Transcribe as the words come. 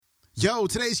Yo,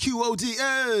 today's QOD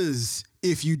is,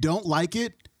 if you don't like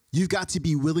it, you've got to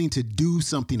be willing to do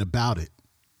something about it.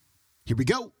 Here we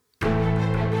go.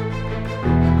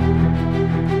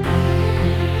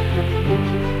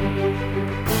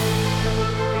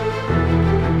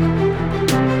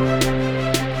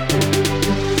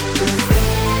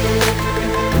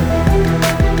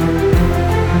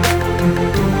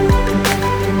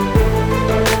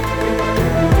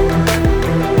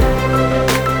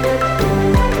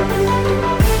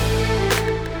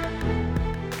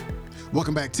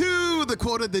 Welcome back to the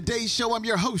Quote of the Day Show. I'm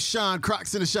your host, Sean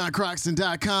Croxton of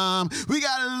SeanCroxton.com. We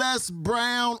got Les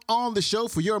Brown on the show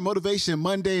for your Motivation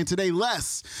Monday. And today,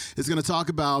 Les is going to talk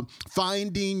about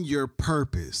finding your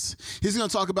purpose. He's going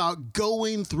to talk about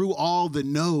going through all the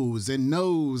no's and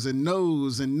no's and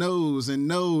no's and no's and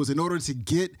no's in order to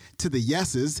get to the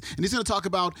yeses. And he's going to talk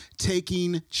about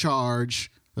taking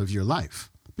charge of your life.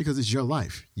 Because it's your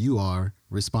life. You are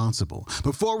responsible.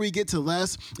 Before we get to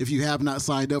Les, if you have not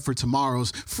signed up for tomorrow's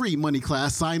free money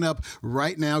class, sign up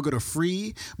right now. Go to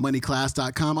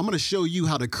freemoneyclass.com. I'm going to show you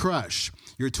how to crush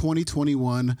your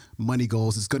 2021 money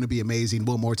goals. It's going to be amazing.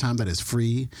 One more time, that is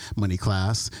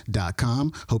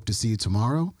freemoneyclass.com. Hope to see you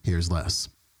tomorrow. Here's Les.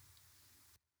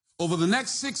 Over the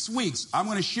next 6 weeks, I'm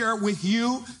going to share with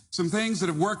you some things that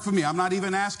have worked for me. I'm not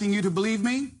even asking you to believe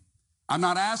me. I'm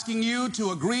not asking you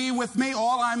to agree with me.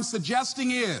 All I'm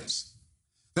suggesting is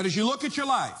that as you look at your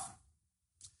life,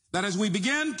 that as we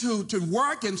begin to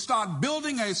work and start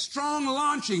building a strong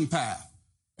launching pad,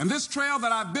 and this trail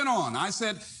that I've been on, I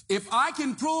said, if I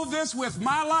can prove this with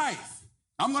my life,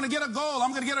 I'm going to get a goal, I'm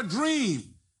going to get a dream,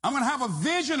 I'm going to have a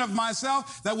vision of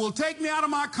myself that will take me out of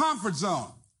my comfort zone.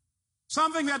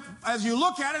 Something that, as you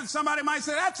look at it, somebody might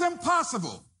say, that's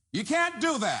impossible. You can't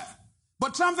do that.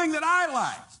 But something that I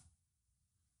like.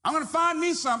 I'm going to find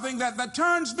me something that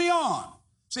turns me on.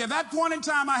 See, at that point in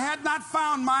time, I had not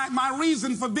found my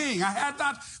reason for being. I had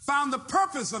not found the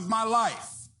purpose of my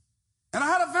life. And I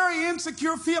had a very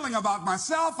insecure feeling about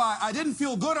myself. I didn't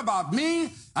feel good about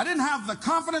me. I didn't have the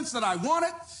confidence that I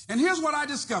wanted. And here's what I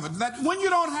discovered, that when you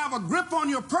don't have a grip on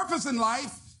your purpose in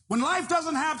life, when life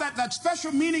doesn't have that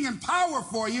special meaning and power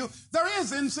for you, there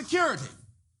is insecurity.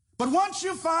 But once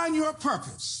you find your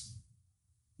purpose,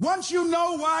 once you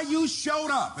know why you showed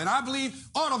up, and I believe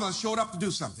all of us showed up to do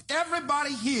something.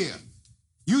 Everybody here,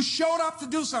 you showed up to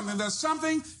do something. There's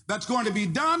something that's going to be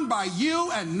done by you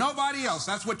and nobody else.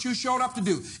 That's what you showed up to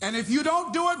do. And if you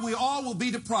don't do it, we all will be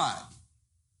deprived.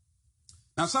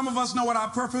 Now, some of us know what our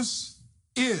purpose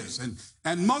is,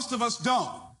 and most of us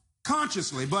don't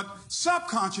consciously, but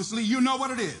subconsciously, you know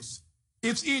what it is.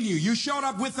 It's in you. You showed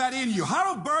up with that in you.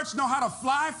 How do birds know how to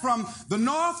fly from the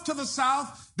north to the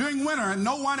south during winter and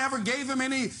no one ever gave them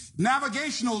any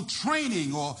navigational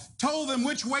training or told them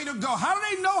which way to go? How do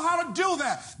they know how to do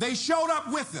that? They showed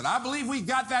up with it. I believe we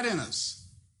got that in us.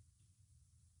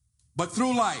 But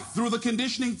through life, through the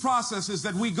conditioning processes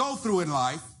that we go through in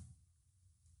life,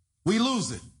 we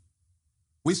lose it.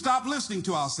 We stop listening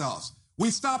to ourselves.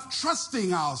 We stop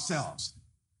trusting ourselves.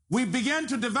 We begin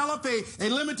to develop a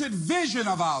limited vision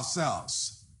of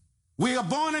ourselves. We are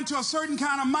born into a certain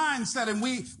kind of mindset and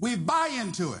we buy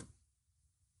into it.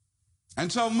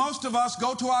 And so most of us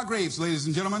go to our graves, ladies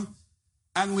and gentlemen,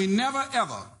 and we never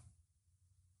ever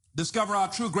discover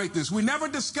our true greatness. We never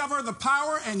discover the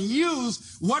power and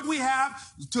use what we have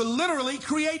to literally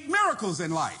create miracles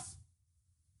in life.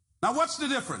 Now, what's the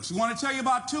difference? I want to tell you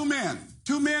about two men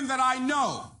that I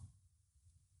know.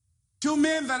 Two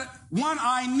men that, one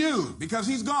I knew because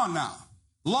he's gone now,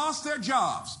 lost their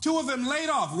jobs. Two of them laid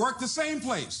off, worked the same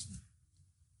place.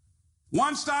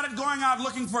 One started going out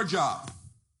looking for a job.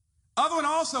 Other one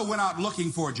also went out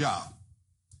looking for a job.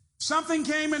 Something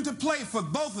came into play for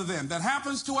both of them that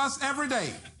happens to us every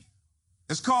day.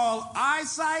 It's called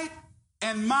eyesight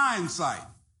and mindsight.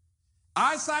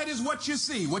 Eyesight is what you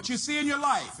see in your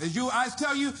life. As I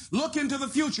tell you, look into the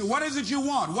future. What is it you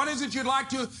want? What is it you'd like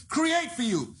to create for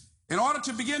you? In order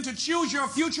to begin to choose your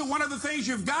future, one of the things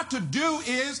you've got to do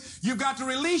is you've got to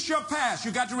release your past.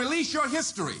 You've got to release your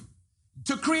history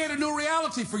to create a new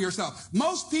reality for yourself.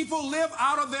 Most people live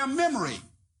out of their memory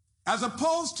as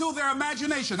opposed to their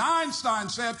imagination. Einstein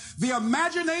said the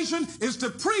imagination is the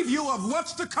preview of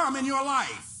what's to come in your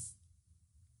life.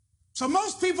 So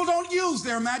most people don't use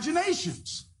their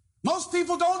imaginations. Most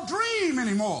people don't dream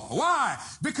anymore. Why?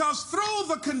 Because through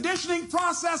the conditioning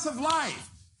process of life,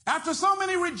 after so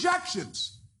many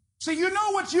rejections, see, you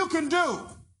know what you can do.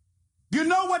 You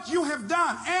know what you have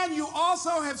done, and you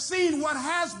also have seen what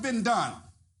has been done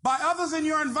by others in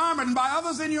your environment and by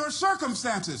others in your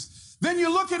circumstances. Then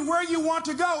you look at where you want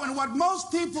to go, and what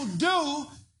most people do,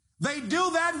 They do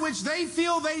that which they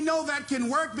feel they know that can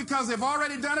work because they've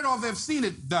already done it or they've seen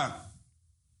it done.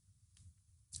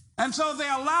 And so they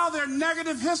allow their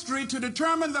negative history to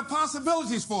determine the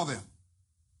possibilities for them.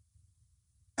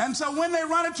 And so when they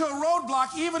run into a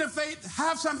roadblock, even if they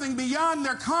have something beyond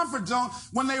their comfort zone,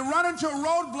 when they run into a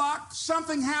roadblock,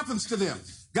 something happens to them.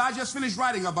 Guy just finished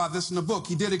writing about this in a book.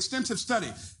 He did extensive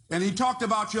study, and he talked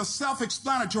about your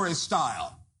self-explanatory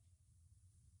style.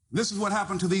 This is what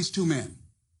happened to these two men.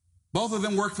 Both of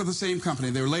them worked for the same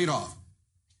company. They were laid off.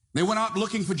 They went out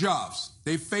looking for jobs.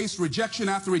 They faced rejection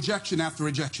after rejection after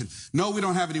rejection. No, we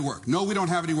don't have any work. No, we don't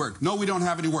have any work. No, we don't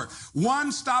have any work.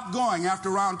 One stopped going after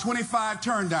around 25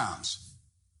 turndowns.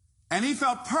 And he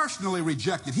felt personally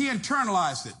rejected. He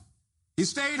internalized it. He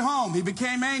stayed home. He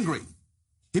became angry.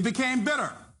 He became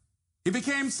bitter. He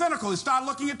became cynical. He started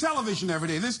looking at television every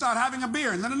day. Then he started having a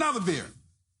beer and then another beer.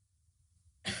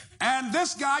 And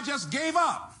this guy just gave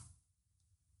up.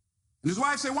 And his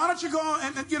wife said, why don't you go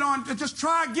and just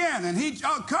try again? And he,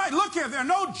 look here, there are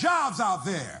no jobs out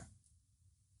there.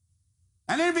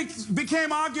 And then he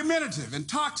became argumentative and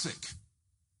toxic.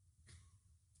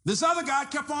 This other guy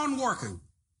kept on working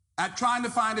at trying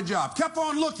to find a job, kept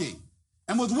on looking,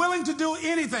 and was willing to do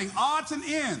anything, odds and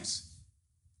ends.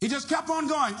 He just kept on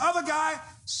going. Other guy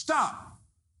stopped,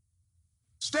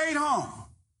 stayed home,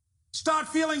 started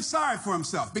feeling sorry for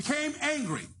himself, became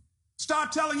angry.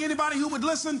 Start telling anybody who would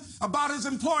listen about his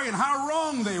employer and how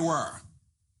wrong they were.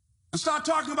 And start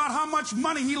talking about how much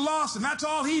money he lost, and that's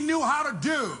all he knew how to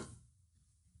do.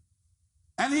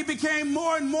 And he became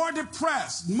more and more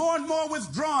depressed, more and more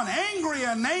withdrawn, angrier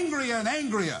and angrier and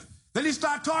angrier. Then he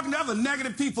started talking to other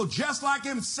negative people just like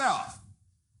himself,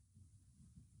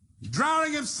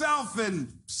 drowning himself in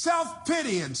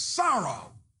self-pity and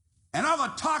sorrow and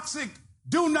other toxic,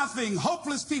 do-nothing,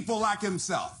 hopeless people like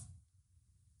himself.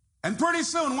 And pretty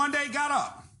soon, one day he got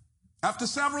up, after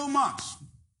several months,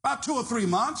 about 2 or 3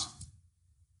 months,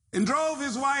 and drove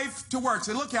his wife to work.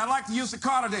 Said, look, I'd like to use the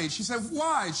car today. She said,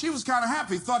 why? She was kind of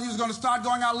happy, thought he was going to start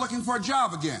going out looking for a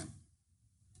job again.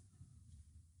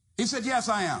 He said, yes,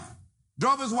 I am.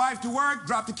 Drove his wife to work,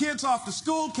 dropped the kids off to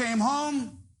school, came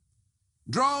home,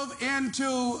 drove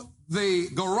into the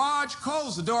garage,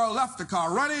 closed the door, left the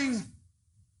car running,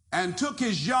 and took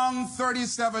his young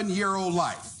 37-year-old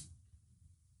life.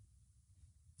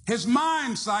 His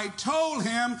mind sight told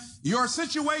him, your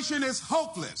situation is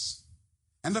hopeless.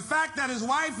 And the fact that his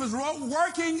wife was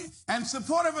working and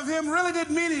supportive of him really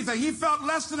didn't mean anything. He felt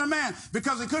less than a man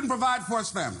because he couldn't provide for his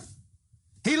family.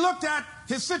 He looked at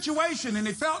his situation and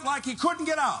he felt like he couldn't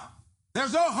get out.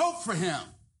 There's no hope for him.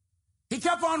 He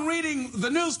kept on reading the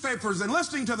newspapers and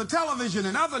listening to the television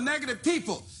and other negative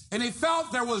people, and he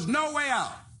felt there was no way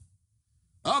out.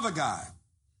 Other guy,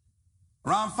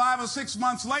 around 5 or 6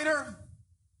 months later,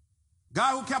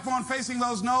 guy who kept on facing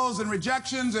those no's and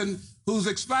rejections and whose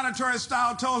explanatory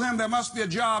style told him there must be a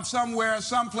job somewhere,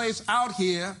 someplace out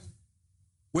here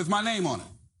with my name on it.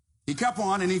 He kept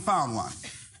on and he found one.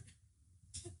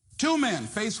 2 men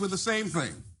faced with the same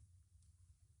thing.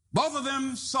 Both of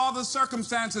them saw the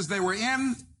circumstances they were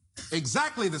in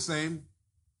exactly the same,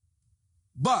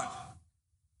 but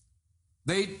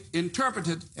they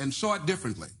interpreted and saw it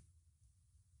differently.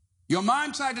 Your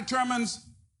mind sight determines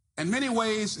in many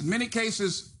ways, in many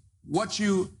cases, what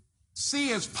you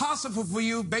see as possible for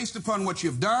you based upon what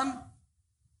you've done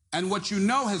and what you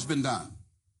know has been done.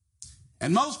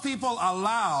 And most people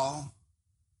allow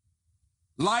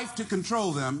life to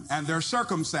control them and their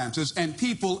circumstances and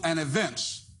people and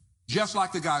events, just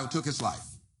like the guy who took his life.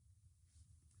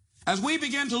 As we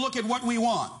begin to look at what we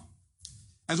want,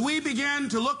 as we begin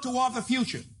to look toward the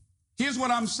future, here's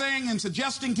what I'm saying and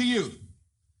suggesting to you.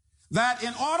 That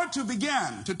in order to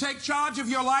begin to take charge of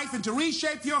your life and to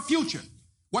reshape your future,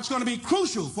 what's going to be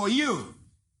crucial for you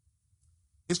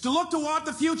is to look toward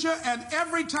the future, and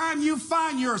every time you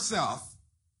find yourself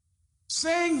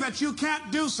saying that you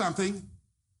can't do something,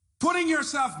 putting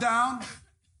yourself down,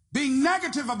 being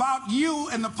negative about you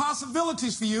and the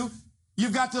possibilities for you,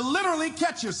 you've got to literally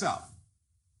catch yourself.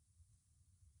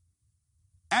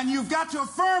 And you've got to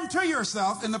affirm to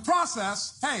yourself in the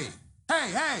process, hey,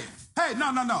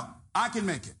 no. I can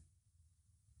make it.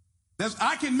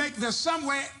 There's some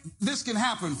way this can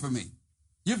happen for me.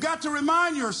 You've got to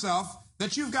remind yourself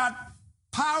that you've got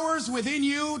powers within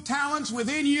you, talents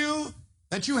within you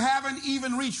that you haven't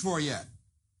even reached for yet.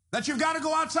 That you've got to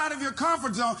go outside of your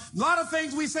comfort zone. A lot of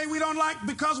things we say we don't like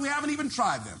because we haven't even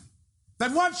tried them.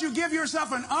 That once you give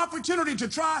yourself an opportunity to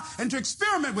try and to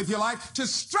experiment with your life, to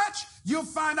stretch, you'll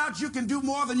find out you can do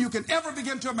more than you can ever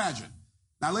begin to imagine.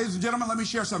 Now, ladies and gentlemen, let me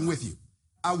share something with you.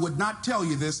 I would not tell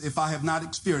you this if I have not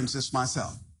experienced this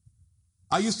myself.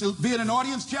 I used to be in an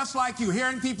audience just like you,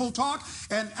 hearing people talk,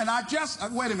 and I just,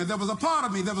 wait a minute, there was a part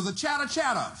of me, there was a chatter.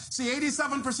 See,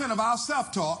 87% of our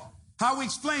self-talk, how we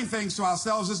explain things to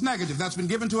ourselves, is negative. That's been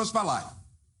given to us by life.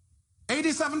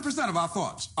 87% of our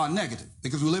thoughts are negative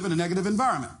because we live in a negative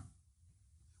environment.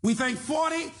 We think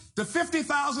 40 to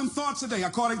 50,000 thoughts a day,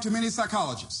 according to many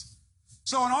psychologists.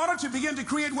 So in order to begin to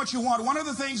create what you want, one of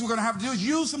the things we're going to have to do is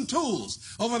use some tools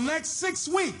over the next 6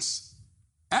 weeks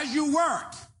as you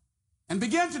work and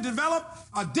begin to develop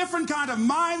a different kind of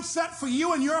mindset for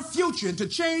you and your future, and to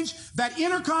change that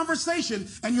inner conversation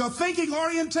and your thinking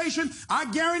orientation. I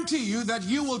guarantee you that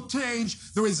you will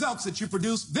change the results that you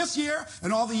produce this year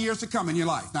and all the years to come in your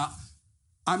life. Now,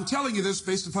 I'm telling you this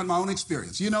based upon my own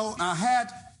experience. You know, I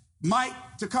had Mike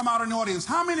to come out in the audience.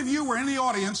 How many of you were in the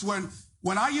audience when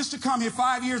I used to come here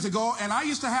 5 years ago, and I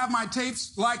used to have my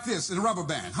tapes like this in a rubber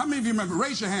band? How many of you remember?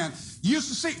 Raise your hand. You used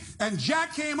to see. And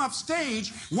Jack came up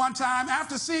stage one time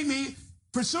after seeing me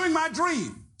pursuing my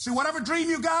dream. See, whatever dream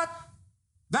you got,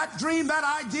 that dream, that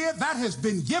idea, that has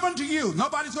been given to you.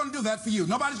 Nobody's going to do that for you.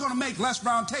 Nobody's going to make Les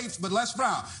Brown tapes, but Les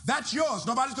Brown. That's yours.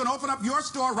 Nobody's going to open up your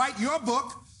store, write your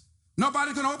book.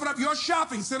 Nobody's going to open up your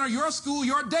shopping center, your school,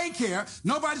 your daycare.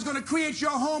 Nobody's going to create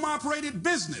your home-operated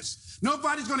business.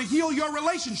 Nobody's going to heal your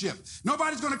relationship.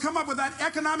 Nobody's going to come up with that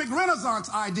economic renaissance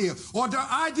idea, or the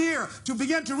idea to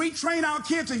begin to retrain our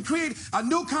kids and create a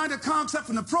new kind of concept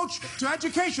and approach to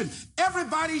education.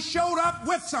 Everybody showed up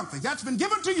with something that's been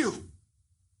given to you.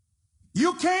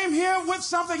 You came here with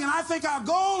something, and I think our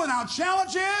goal and our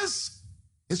challenge is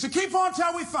to keep on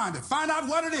till we find it. Find out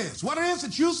what it is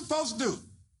that you're supposed to do.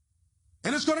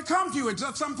 And it's going to come to you at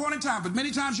some point in time, but many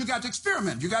times you got to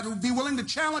experiment. You got to be willing to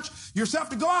challenge yourself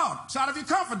to go outside of your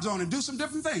comfort zone and do some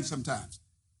different things sometimes.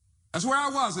 That's where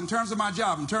I was in terms of my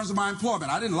job, in terms of my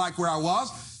employment. I didn't like where I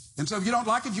was, and so if you don't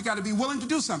like it, you got to be willing to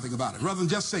do something about it, rather than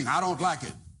just saying, I don't like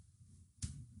it.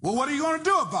 Well, what are you going to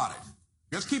do about it?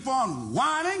 Just keep on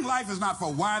whining? Life is not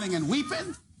for whining and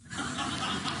weeping.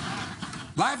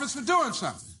 Life is for doing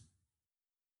something.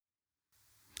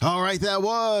 All right, that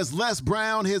was Les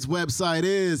Brown. His website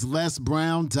is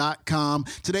lesbrown.com.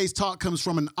 Today's talk comes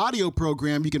from an audio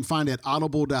program you can find at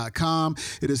audible.com.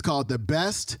 It is called The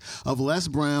Best of Les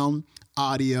Brown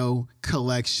Audio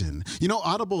Collection. You know,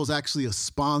 Audible is actually a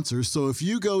sponsor, so if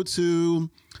you go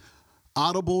to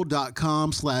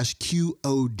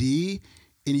audible.com/QOD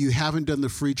and you haven't done the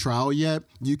free trial yet,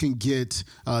 you can get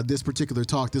this particular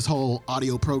talk, this whole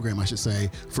audio program, I should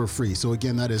say, for free. So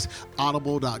again, that is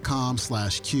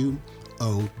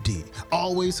audible.com/QOD.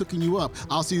 Always hooking you up.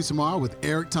 I'll see you tomorrow with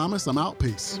Eric Thomas. I'm out.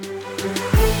 Peace.